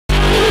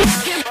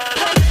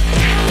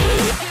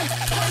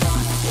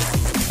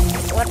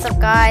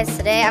guys?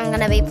 Today I'm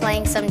gonna be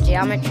playing some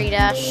Geometry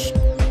Dash.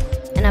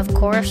 And of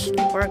course,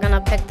 we're gonna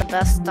pick the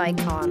best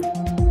icon.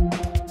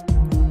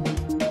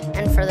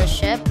 And for the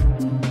ship,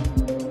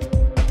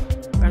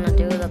 we're gonna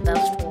do the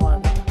best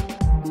one.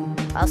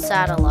 A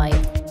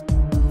satellite.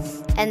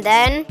 And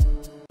then,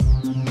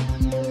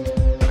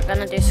 we're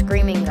gonna do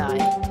Screaming Guy.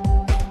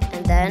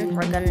 And then,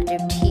 we're gonna do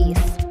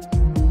Teeth.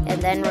 And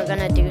then, we're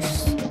gonna do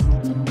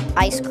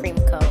Ice Cream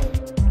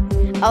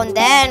Cone. Oh, and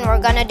then,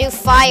 we're gonna do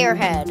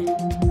Firehead.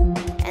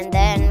 And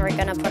then, we're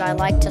gonna put I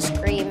Like to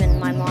Scream in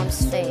my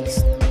mom's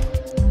face.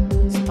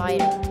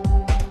 Spider.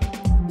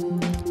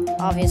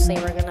 Obviously,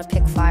 we're gonna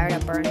pick fire to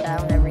burn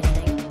down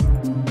everything.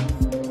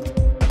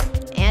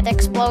 And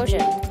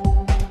explosion.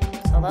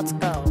 So let's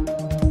go.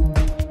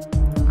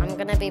 I'm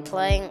gonna be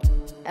playing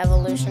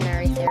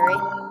Evolutionary Theory.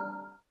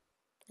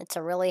 It's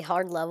a really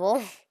hard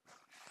level.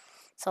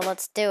 So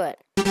let's do it.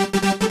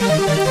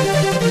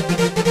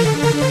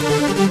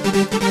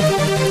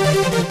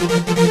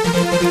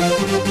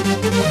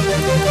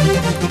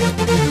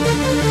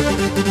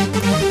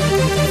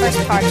 First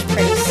part's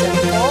pretty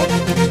simple,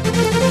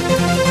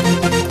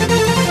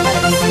 but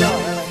it's still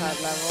a really hard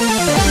level.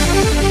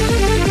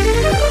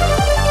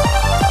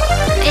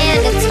 And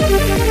it's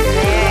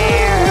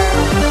there.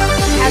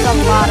 It has a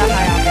lot of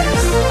high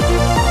honors.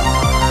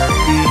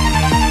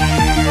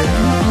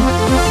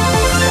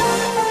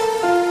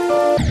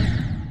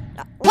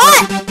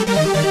 What?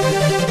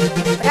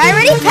 But I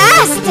already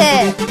passed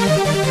it!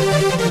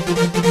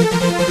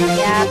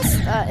 Yeah,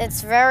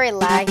 it's very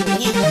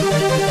laggy.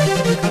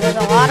 There's a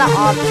lot of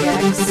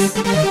objects.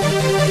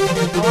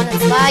 But when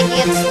it's laggy,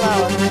 it's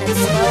slow. And when it's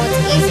slow, it's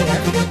easier.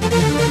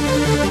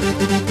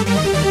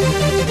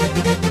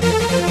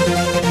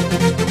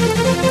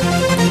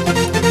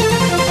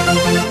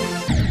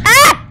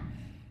 Ah!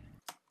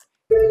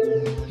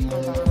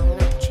 Hold on, I'm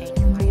gonna change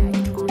my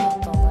icon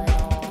up a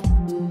little.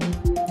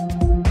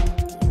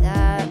 Do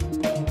that.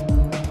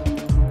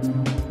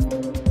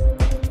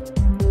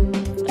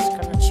 Just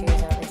gonna choose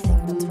everything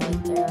that's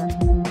right there.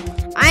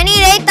 I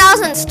need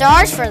 8,000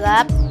 stars for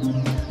that. Do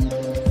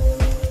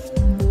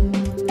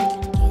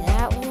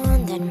that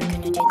one, then we're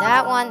gonna do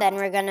that one, then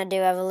we're gonna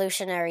do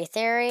Evolutionary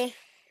Theory.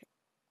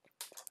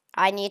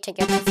 I need to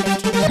get to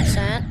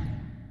 15%.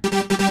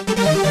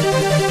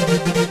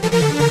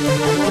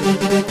 And we'll be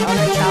doing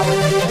other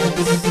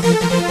challenges.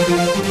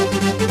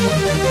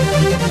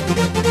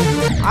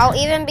 I'll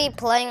even be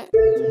playing.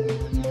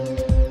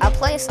 I'll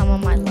play some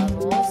of my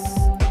levels.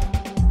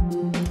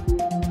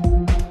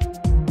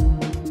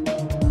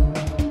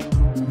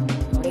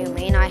 What do you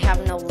mean I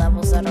have no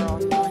levels that are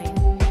on mine?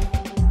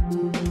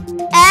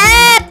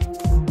 Ah!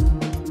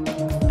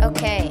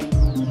 Okay. I'm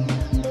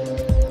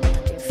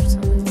gonna do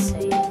something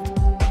insane.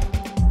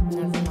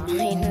 Never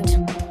mind.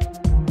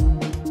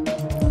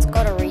 Let's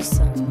go to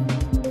recent.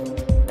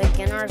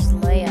 Beginner's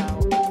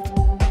layout.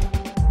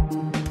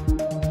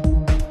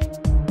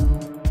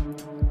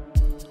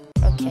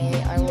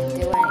 Okay, I will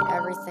do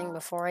everything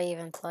before I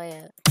even play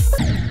it.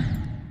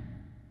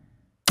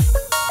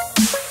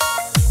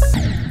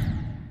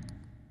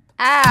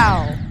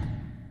 Ow!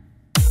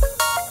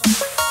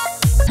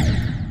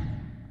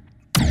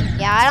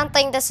 Yeah, I don't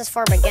think this is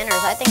for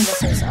beginners. I think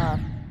this is,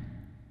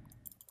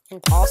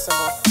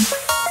 impossible.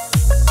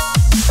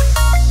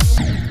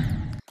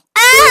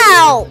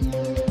 Ow!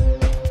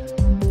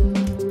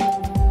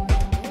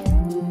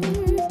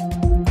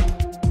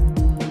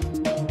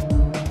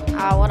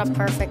 Ah, what a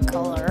perfect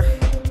color.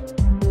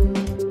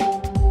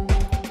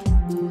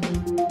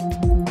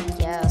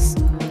 Yes.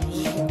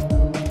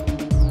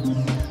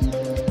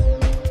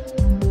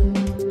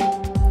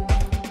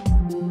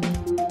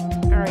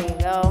 There you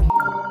go.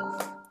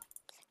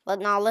 But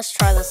now let's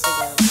try this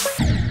again.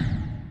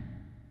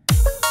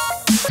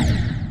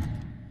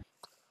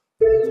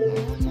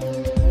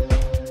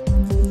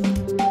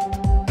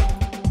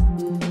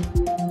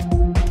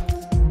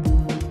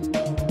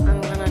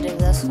 I'm gonna do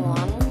this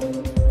one.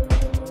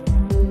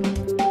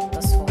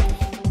 This one.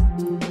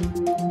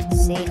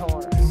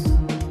 Seahorse.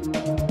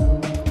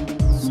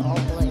 Saw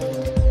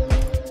blade.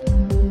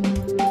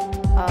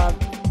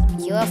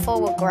 UFO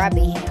with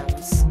grabby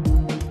hands.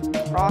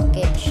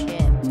 Rocket ship.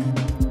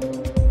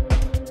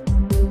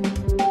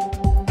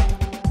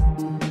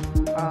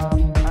 I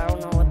don't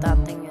know what that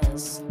thing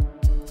is.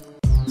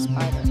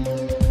 Spider.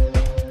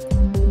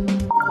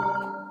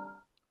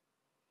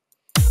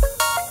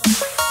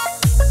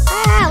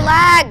 Ah,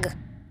 lag!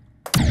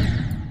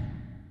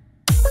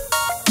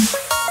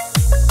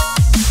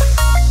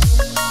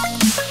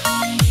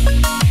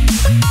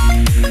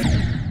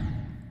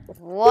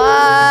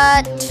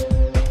 What?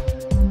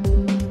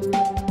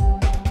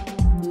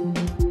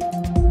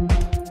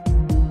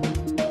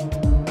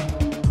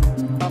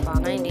 Hold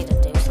on, I need to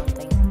do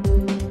something.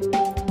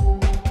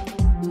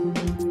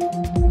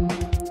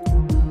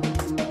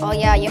 Oh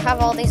yeah, you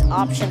have all these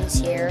options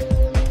here.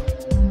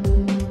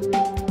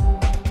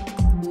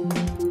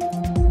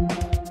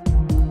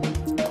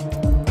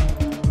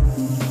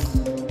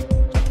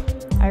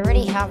 I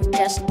already have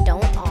just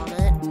don't on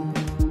it.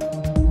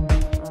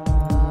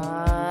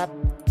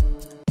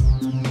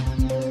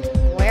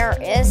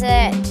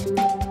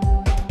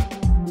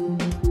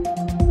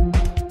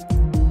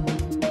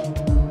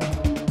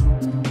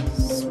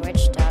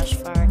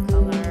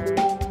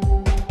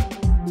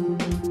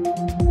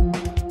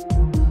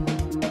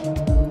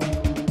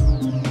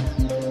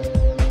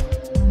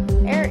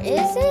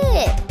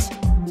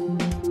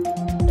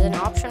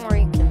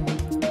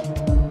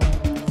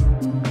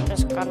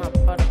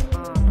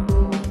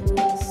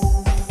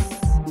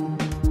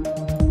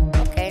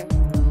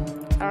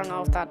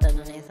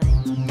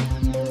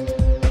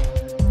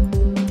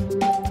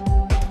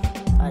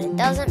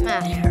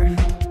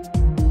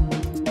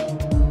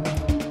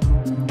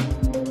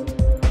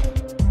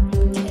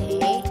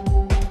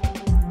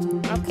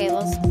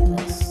 let's do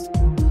this.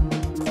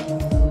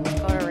 Let's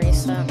go to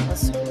reset.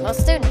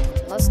 Let's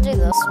do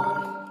this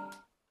one.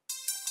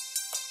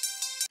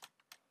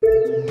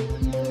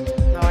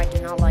 No, I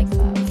do not like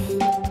that.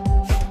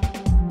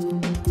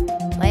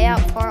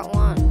 Layout part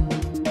 1.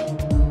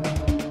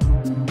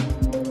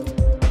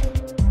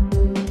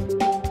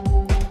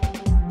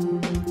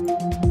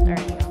 There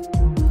you go.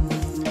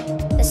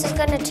 This is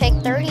gonna take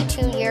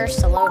 32 years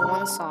to load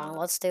one song.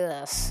 Let's do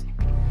this.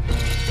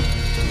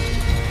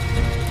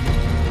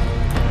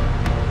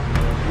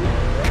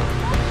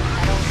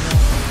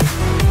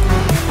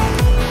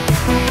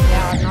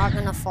 I'm not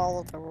gonna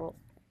follow the rule.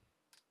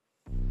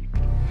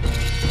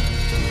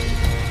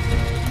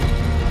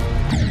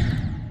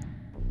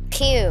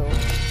 Pew.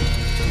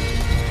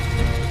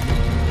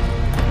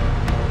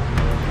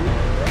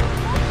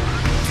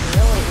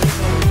 Really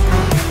easy.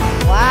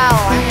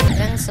 Wow, I'm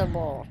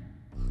invincible.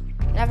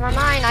 Never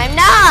mind, I'm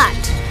not!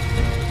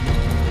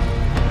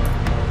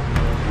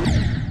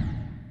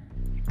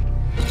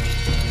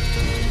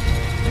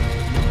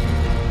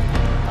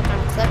 Look,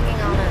 I'm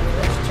clicking on it.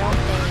 It's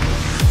jumping.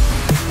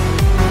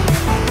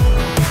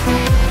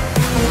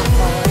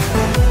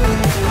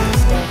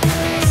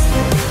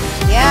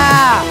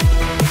 Yeah!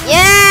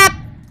 Yep!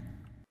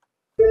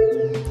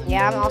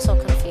 Yeah, I'm also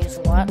confused.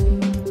 What?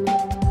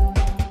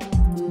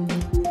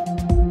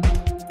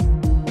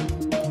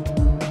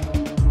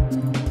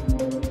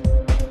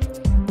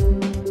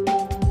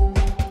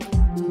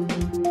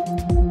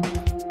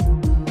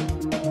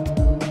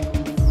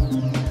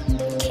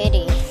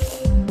 Kitty.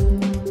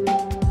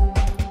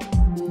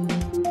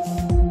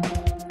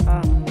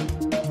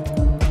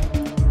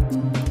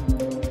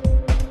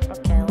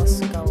 Okay, let's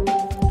go.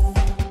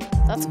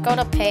 Let's go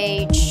to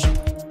page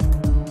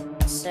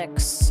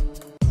 6.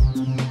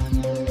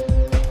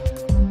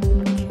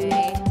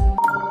 Okay.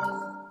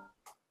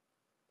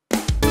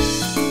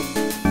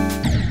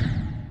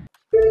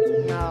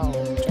 No,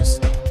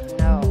 just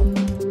no.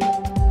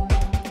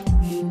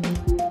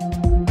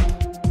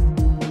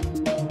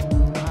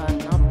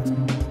 Nope.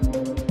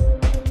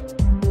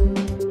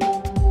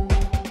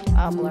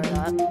 I'll blur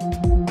that.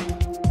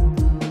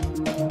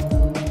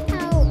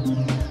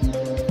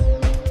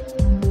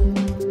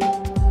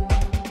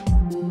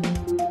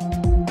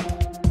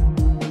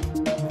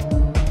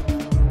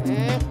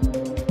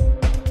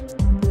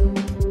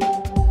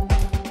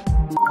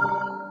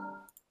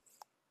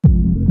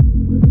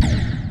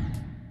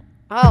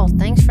 Oh,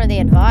 thanks for the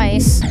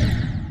advice.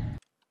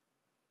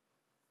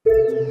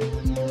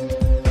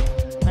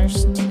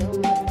 There's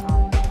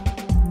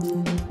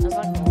there's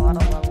like a lot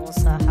of levels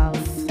that have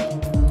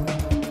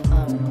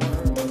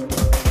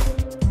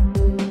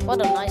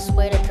what a nice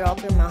way to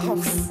drop your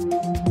mouse.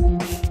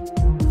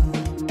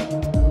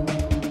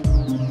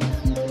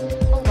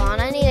 Hold on,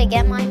 I need to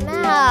get my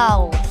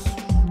mouse.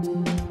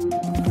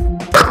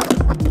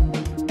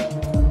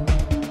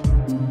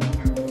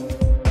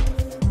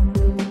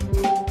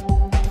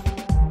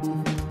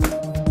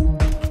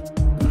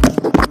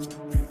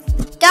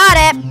 Got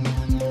it.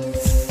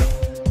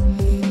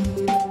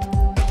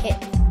 Hit.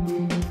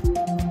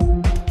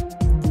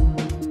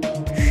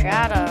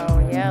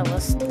 Shadow. Yeah,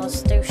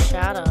 let's do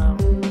shadow.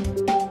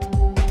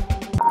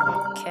 I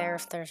don't care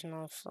if there's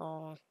no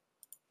soul.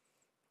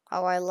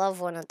 Oh, I love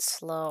when it's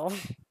slow.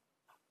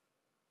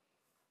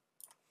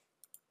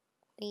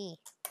 You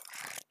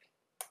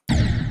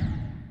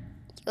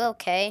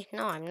okay?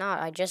 No, I'm not.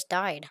 I just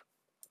died.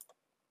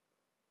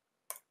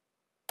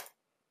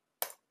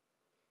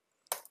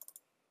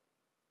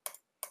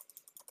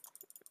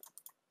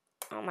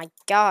 Oh my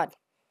god.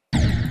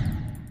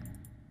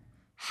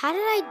 How did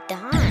I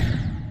die?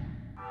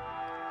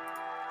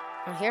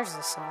 Oh, here's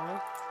the song.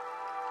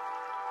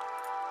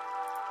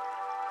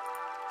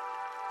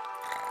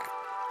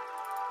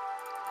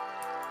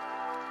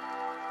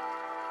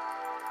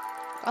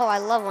 Oh, I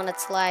love when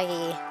it's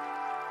laggy.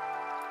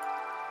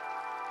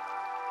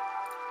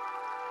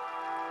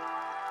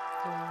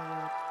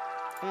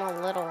 I'm a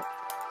little...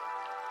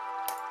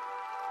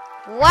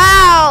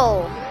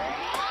 Wow!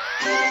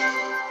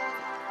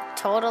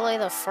 Totally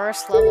the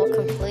first level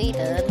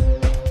completed.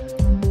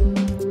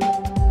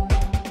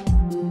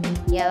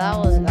 Yeah, that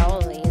was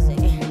easy.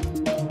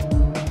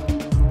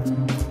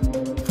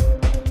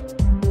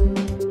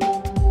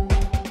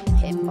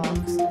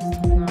 Hitboxes,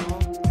 no.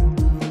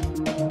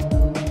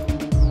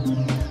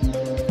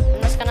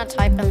 I'm just gonna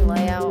type in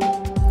layout.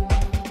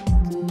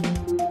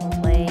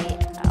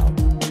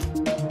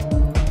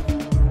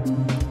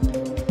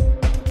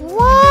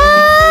 What?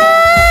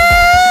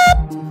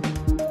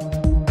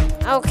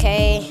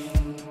 Okay.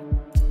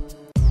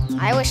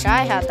 I wish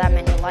I had that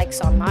many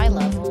likes on my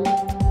level.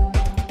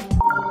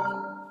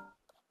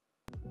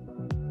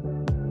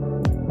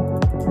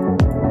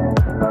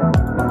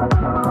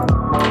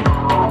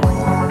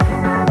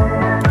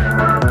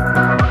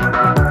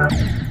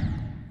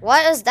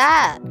 What is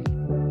that?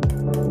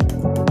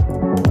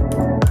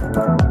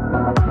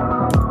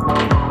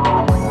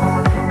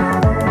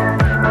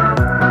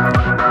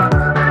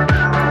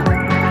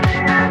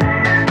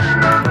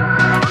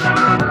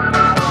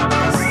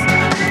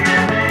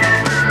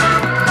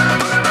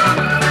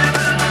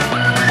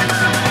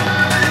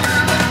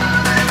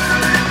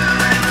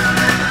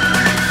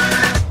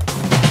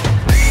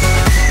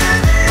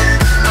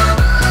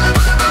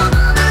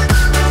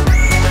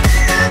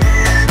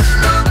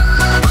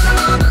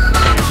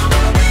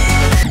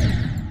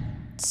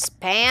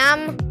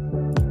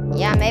 spam?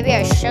 Yeah, maybe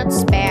I should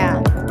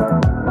spam.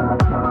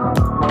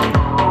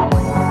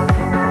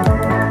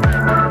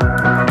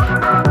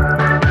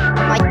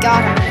 Oh my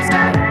god, I'm this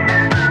guy.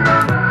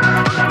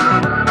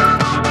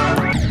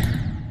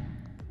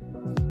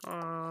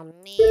 Aw,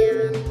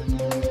 man.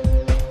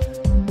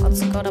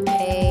 Let's go to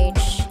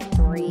page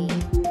 3.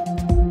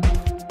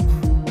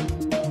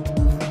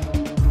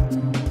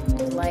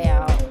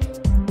 Layout.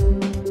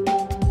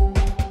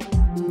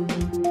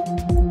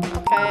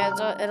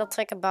 Okay, it'll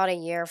take about a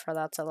year for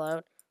that to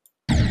load.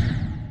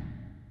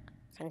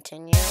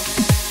 Continue.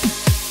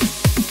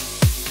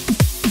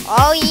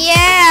 Oh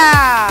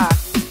yeah!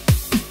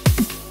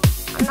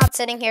 I'm not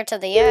sitting here to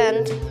the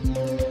end.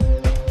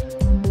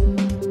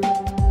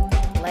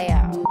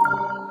 Layout.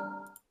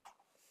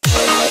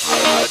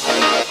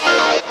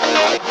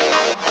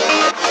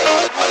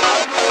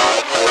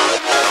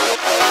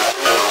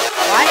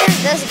 Why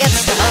does this get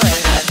started?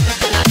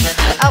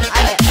 Oh,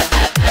 I get it.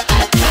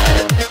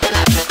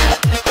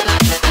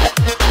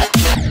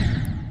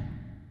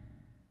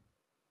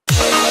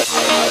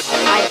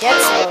 I did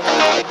slow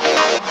down.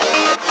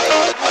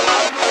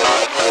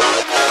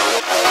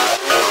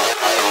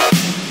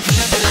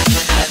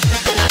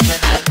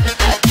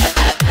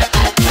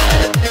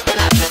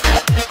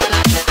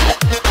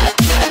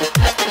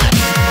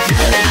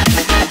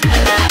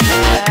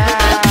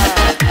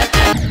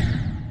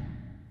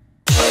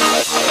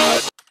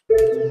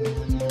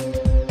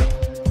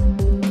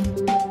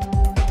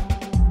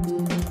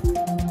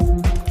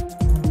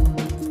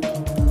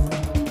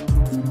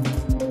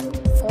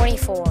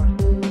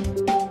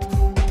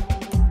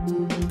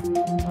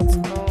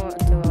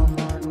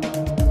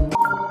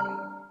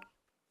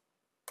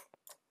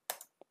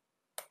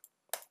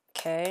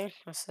 Okay,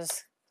 this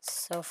is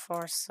so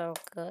far so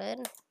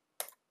good.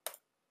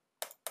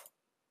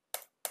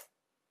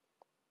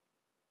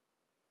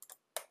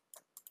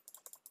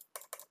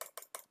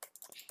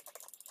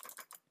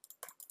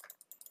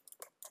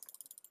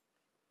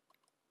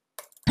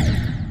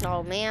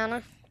 Oh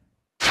man.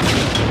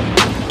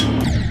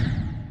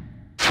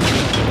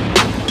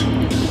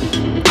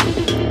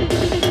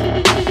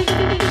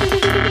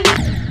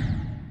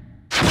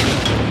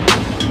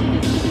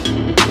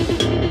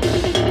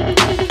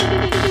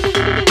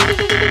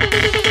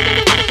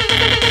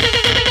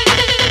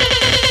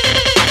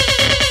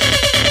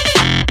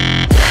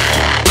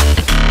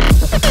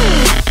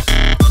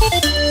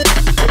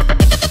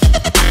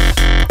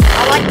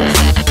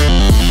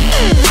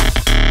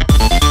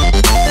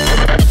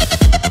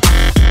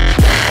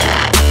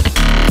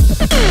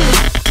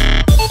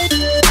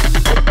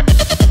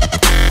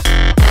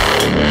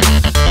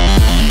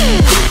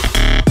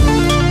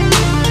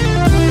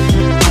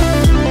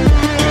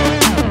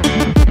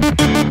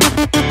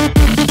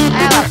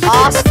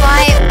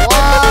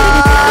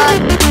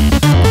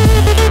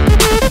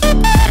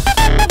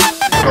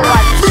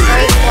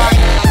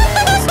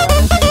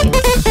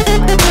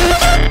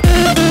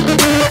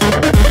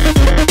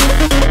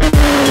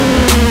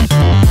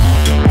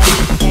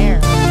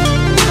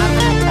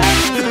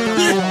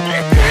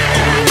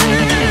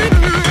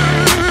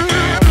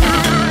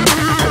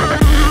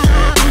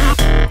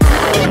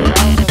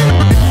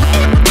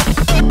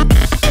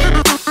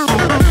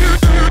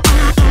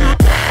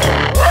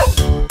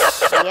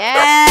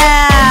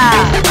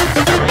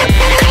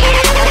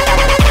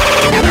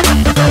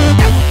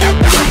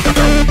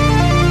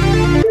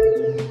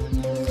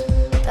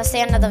 That's the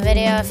end of the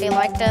video. If you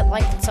liked it,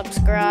 like and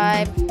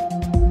subscribe.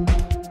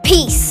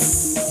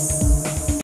 Peace!